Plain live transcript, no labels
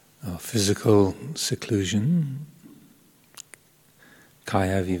Physical seclusion,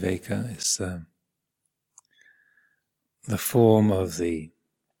 kaya viveka, is the form of the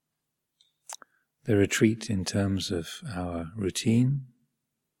retreat in terms of our routine,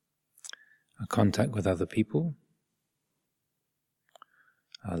 our contact with other people,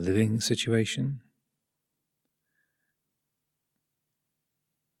 our living situation,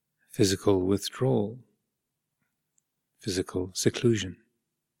 physical withdrawal, physical seclusion.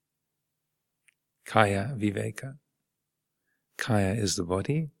 Kaya viveka. Kaya is the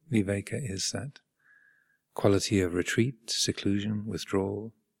body, viveka is that quality of retreat, seclusion,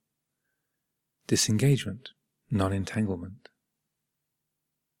 withdrawal, disengagement, non-entanglement.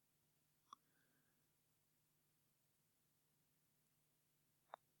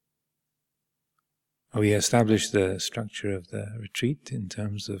 We established the structure of the retreat in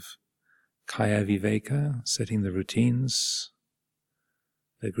terms of kaya viveka, setting the routines,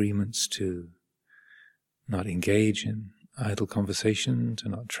 the agreements to not engage in idle conversation, to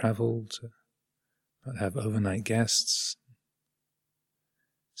not travel, to not have overnight guests.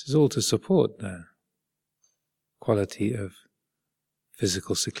 This is all to support the quality of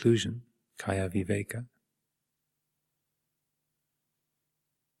physical seclusion, kaya viveka.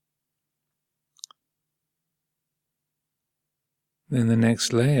 Then the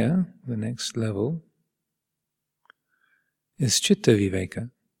next layer, the next level, is chitta viveka,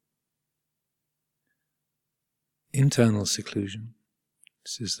 internal seclusion.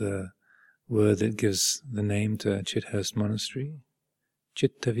 This is the word that gives the name to Chithurst Monastery,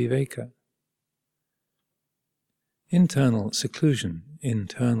 chitta viveka. Internal seclusion,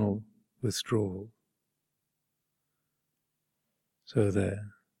 internal withdrawal. So the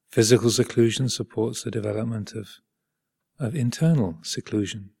physical seclusion supports the development of internal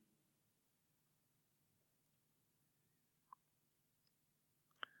seclusion.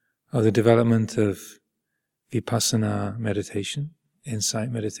 Or the development of vipassana meditation,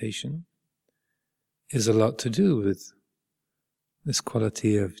 insight meditation, is a lot to do with this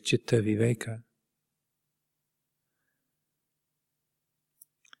quality of chitta viveka.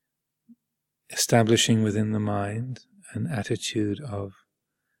 Establishing within the mind an attitude of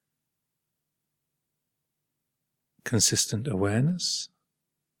consistent awareness,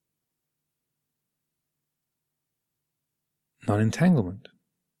 non-entanglement,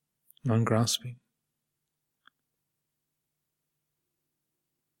 non-grasping.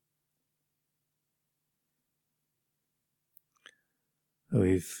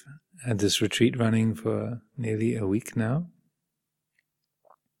 We've had this retreat running for nearly a week now.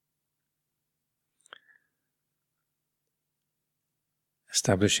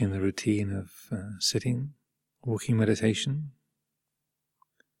 Establishing the routine of sitting, walking meditation.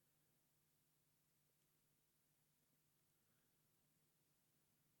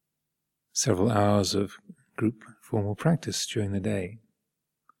 Several hours of group formal practice during the day.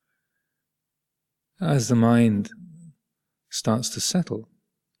 As the mind starts to settle,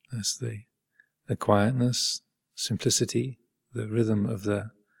 as the quietness, simplicity, the rhythm of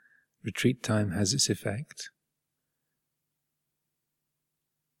the retreat time has its effect,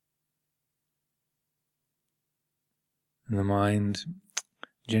 and the mind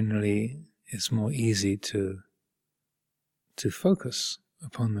generally is more easy to focus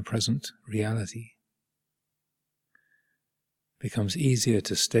upon the present reality. It becomes easier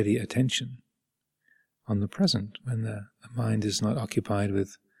to steady attention on the present when the mind is not occupied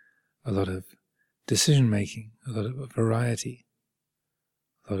with a lot of decision-making, a lot of variety,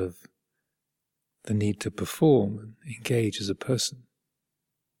 a lot of the need to perform and engage as a person.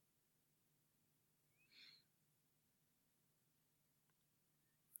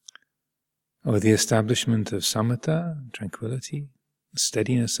 Or the establishment of samatha, tranquility,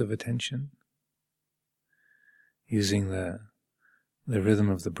 steadiness of attention, using the rhythm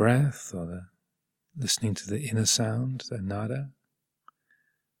of the breath or listening to the inner sound, the nada,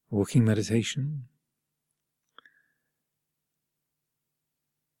 walking meditation.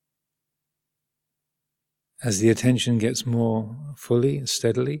 As the attention gets more fully,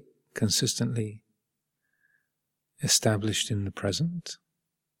 steadily, consistently established in the present,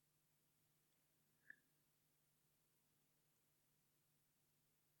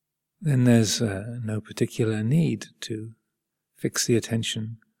 then there's no particular need to fix the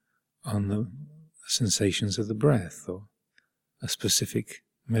attention on the sensations of the breath or a specific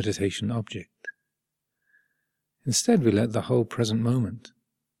meditation object. Instead, we let the whole present moment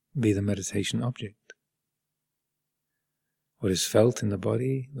be the meditation object. What is felt in the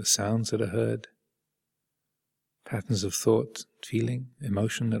body, the sounds that are heard, patterns of thought, feeling,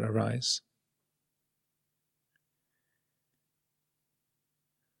 emotion that arise.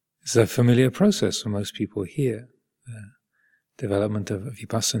 It's a familiar process for most people here. The development of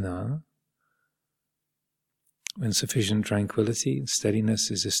vipassana, when sufficient tranquility and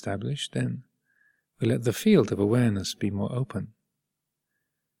steadiness is established, then we let the field of awareness be more open,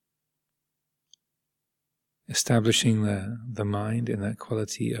 establishing the mind in that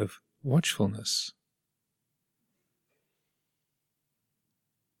quality of watchfulness,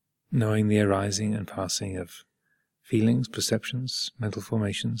 knowing the arising and passing of feelings, perceptions, mental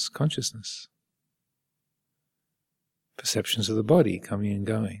formations, consciousness, perceptions of the body coming and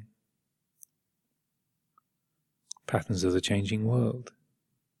going, patterns of the changing world.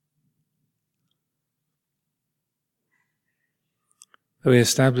 We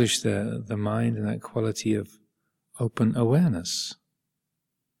establish the mind in that quality of open awareness,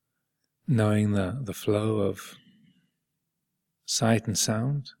 knowing the flow of sight and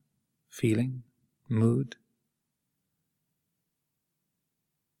sound, feeling, mood,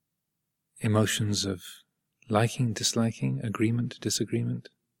 emotions of liking, disliking, agreement, disagreement,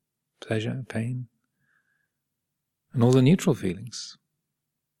 pleasure, pain, and all the neutral feelings.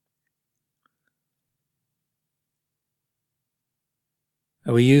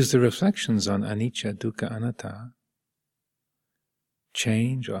 And we use the reflections on anicca, dukkha, anatta,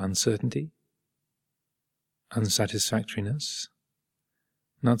 change or uncertainty, unsatisfactoriness,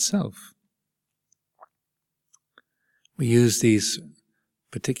 not self. We use these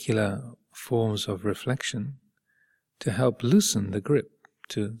particular forms of reflection to help loosen the grip,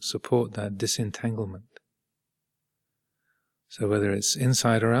 to support that disentanglement. So whether it's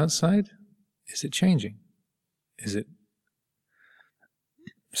inside or outside, is it changing? Is it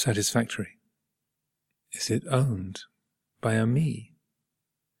satisfactory? Is it owned by a me?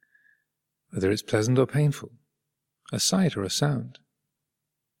 Whether it's pleasant or painful, a sight or a sound,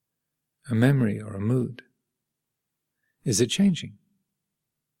 a memory or a mood, is it changing?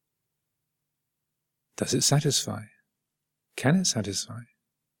 Does it satisfy? Can it satisfy?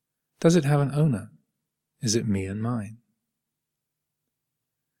 Does it have an owner? Is it me and mine?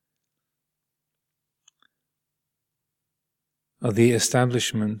 The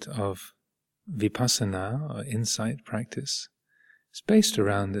establishment of vipassana, or insight practice, is based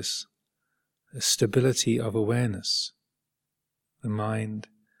around this stability of awareness, the mind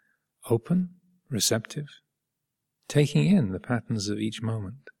open, receptive, taking in the patterns of each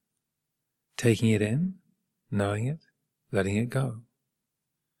moment, taking it in, knowing it, letting it go.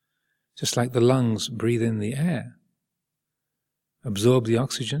 Just like the lungs breathe in the air, absorb the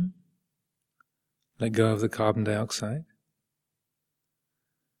oxygen, let go of the carbon dioxide.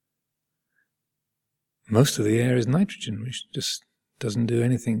 Most of the air is nitrogen, which just doesn't do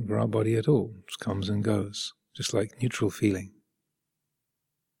anything for our body at all. It just comes and goes, just like neutral feeling.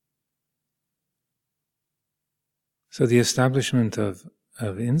 So the establishment of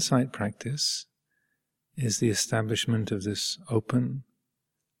insight practice is the establishment of this open,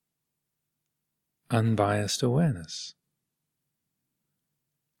 unbiased awareness.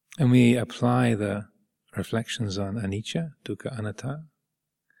 And we apply the reflections on anicca, dukkha, anatta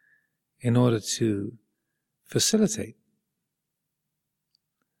in order to facilitate,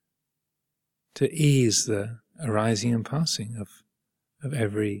 to ease the arising and passing of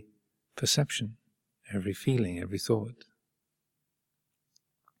every perception, every feeling, every thought.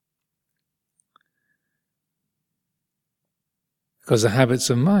 Because the habits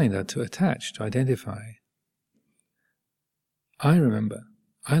of mind are to attach, to identify. I remember,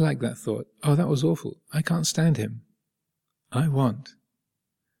 I like that thought. Oh, that was awful. I can't stand him. I want.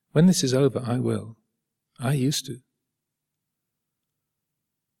 When this is over, I will. I used to.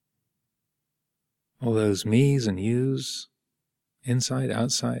 All those me's and you's, inside,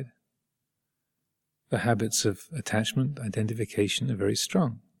 outside, the habits of attachment, identification are very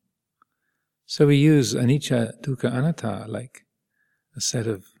strong. So we use anicca, dukkha, anatta like a set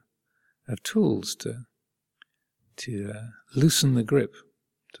of tools to loosen the grip,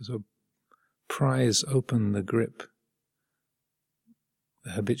 to sort of prise open the grip,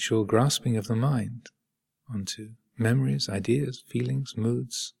 the habitual grasping of the mind onto memories, ideas, feelings,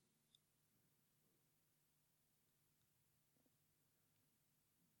 moods.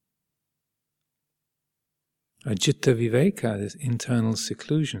 Citta viveka, this internal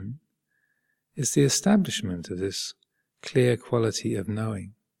seclusion, is the establishment of this clear quality of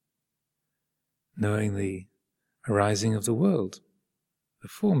knowing the arising of the world, the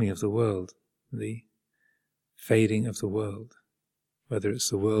forming of the world, the fading of the world, whether it's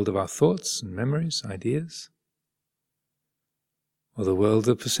the world of our thoughts and memories, ideas, or the world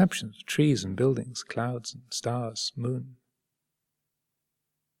of perceptions, trees and buildings, clouds and stars, moon,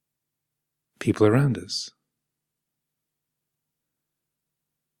 people around us.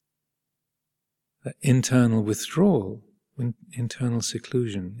 that internal withdrawal, internal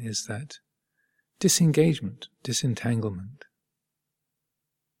seclusion, is that disengagement, disentanglement.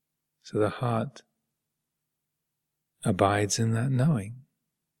 So the heart abides in that knowing,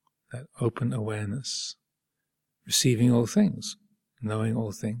 that open awareness, receiving all things, knowing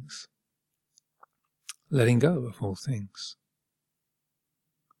all things, letting go of all things.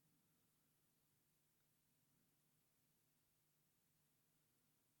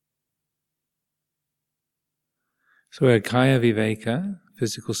 So where kaya viveka,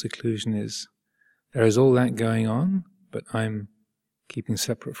 physical seclusion, is, there is all that going on, but I'm keeping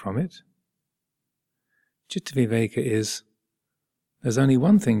separate from it. Citta viveka is, there's only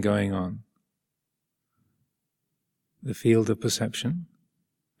one thing going on, the field of perception,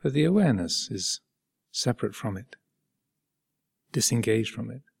 but the awareness is separate from it, disengaged from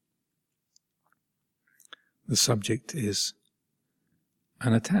it. The subject is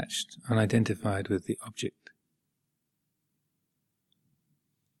unattached, unidentified with the object.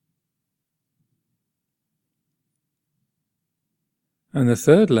 And the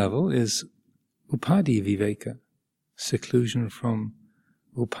third level is upadhi viveka, seclusion from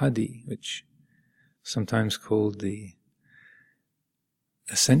upadhi, which is sometimes called the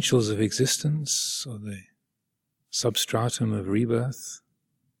essentials of existence or the substratum of rebirth.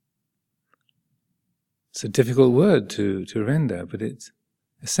 It's a difficult word to render, but it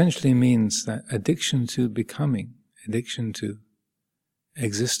essentially means that addiction to becoming, addiction to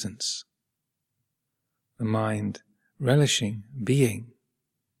existence, the mind relishing being,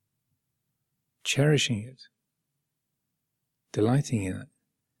 cherishing it, delighting in it,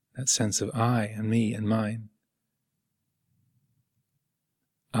 that sense of I and me and mine.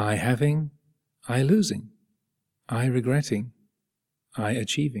 I having, I losing, I regretting, I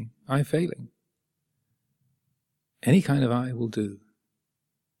achieving, I failing. Any kind of I will do.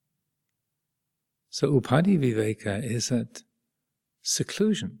 So upadhi viveka is that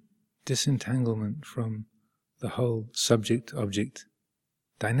seclusion, disentanglement from the whole subject-object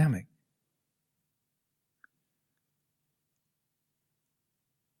dynamic.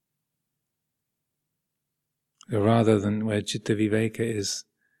 Rather than where citta viveka is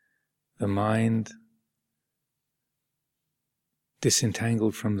the mind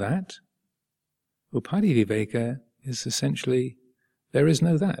disentangled from that, upadhi viveka is essentially, there is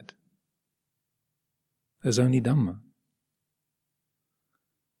no that. There's only Dhamma.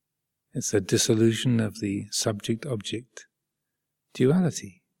 It's a dissolution of the subject-object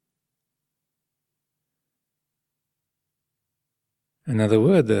duality. Another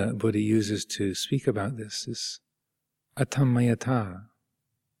word the Buddha uses to speak about this is atammayata,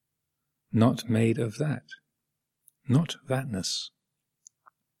 not made of that, not thatness.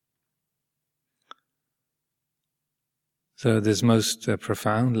 So this most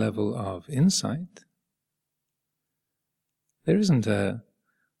profound level of insight, there isn't a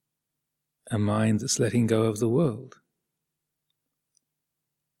mind that's letting go of the world.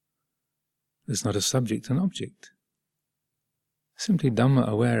 There's not a subject and object. Simply Dhamma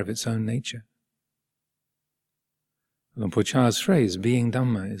aware of its own nature. Luang Por Chah's phrase, being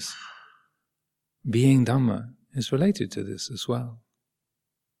Dhamma is related to this as well.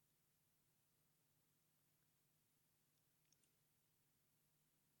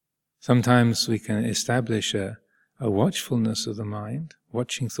 Sometimes we can establish a watchfulness of the mind,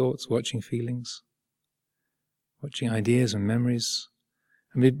 watching thoughts, watching feelings, watching ideas and memories,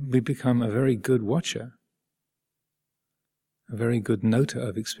 and we become a very good watcher, a very good noter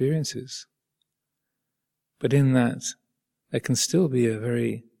of experiences. But in that, there can still be a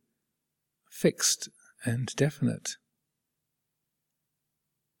very fixed and definite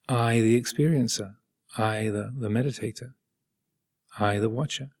I, the experiencer, I, the meditator, I, the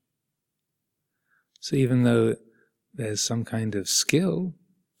watcher. So even though there's some kind of skill,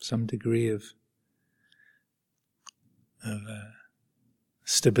 some degree of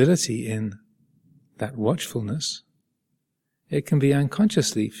stability in that watchfulness, it can be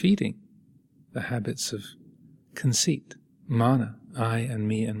unconsciously feeding the habits of conceit, mana, I and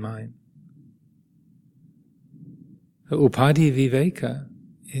me and mine. The upadhi viveka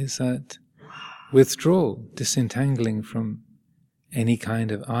is that withdrawal, disentangling from any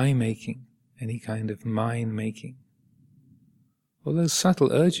kind of I-making, any kind of mine-making. All those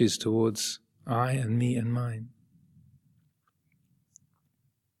subtle urges towards I and me and mine.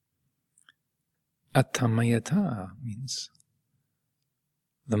 Atammayata means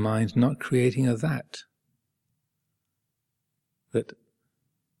the mind not creating a that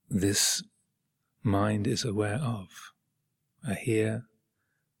this mind is aware of. A here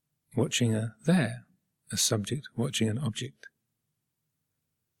watching a there, a subject watching an object.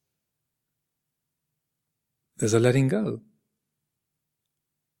 there's a letting go.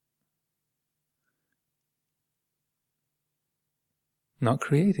 Not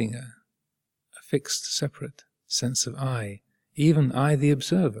creating a fixed, separate sense of I, even I the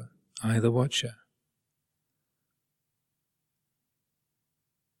observer, I the watcher.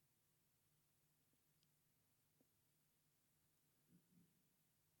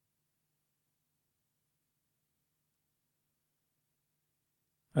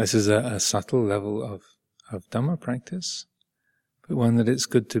 This is a subtle level of Dhamma practice, but one that it's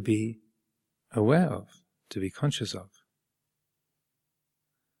good to be aware of, to be conscious of.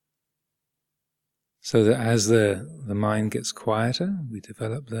 So that as the mind gets quieter, we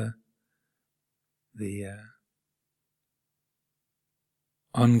develop the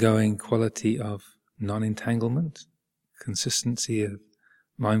ongoing quality of non-entanglement, consistency of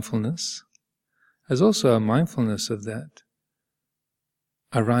mindfulness. There's also a mindfulness of that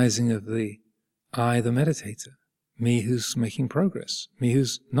arising of the I, the meditator, me who's making progress, me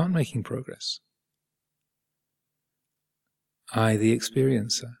who's not making progress, I, the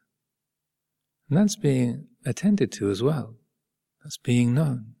experiencer. And that's being attended to as well. That's being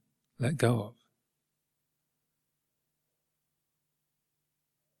known, let go of.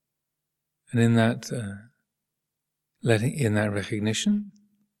 And in that in that recognition,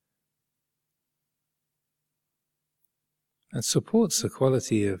 that supports the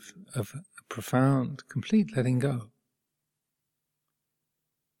quality of a profound, complete letting go.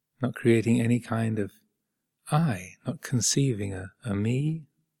 Not creating any kind of I, not conceiving a me,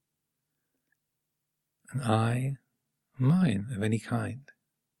 an I, mine of any kind.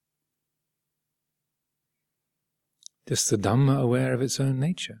 Just the Dhamma aware of its own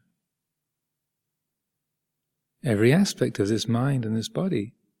nature. Every aspect of this mind and this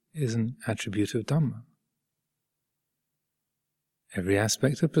body is an attribute of Dhamma. Every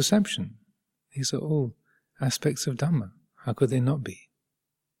aspect of perception, these are all aspects of Dhamma. How could they not be?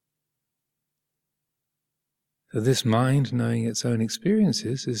 So this mind knowing its own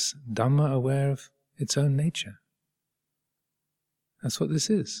experiences is Dhamma aware of its own nature. That's what this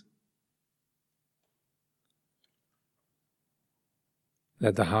is.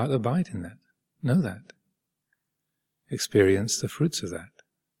 Let the heart abide in that. Know that. Experience the fruits of that.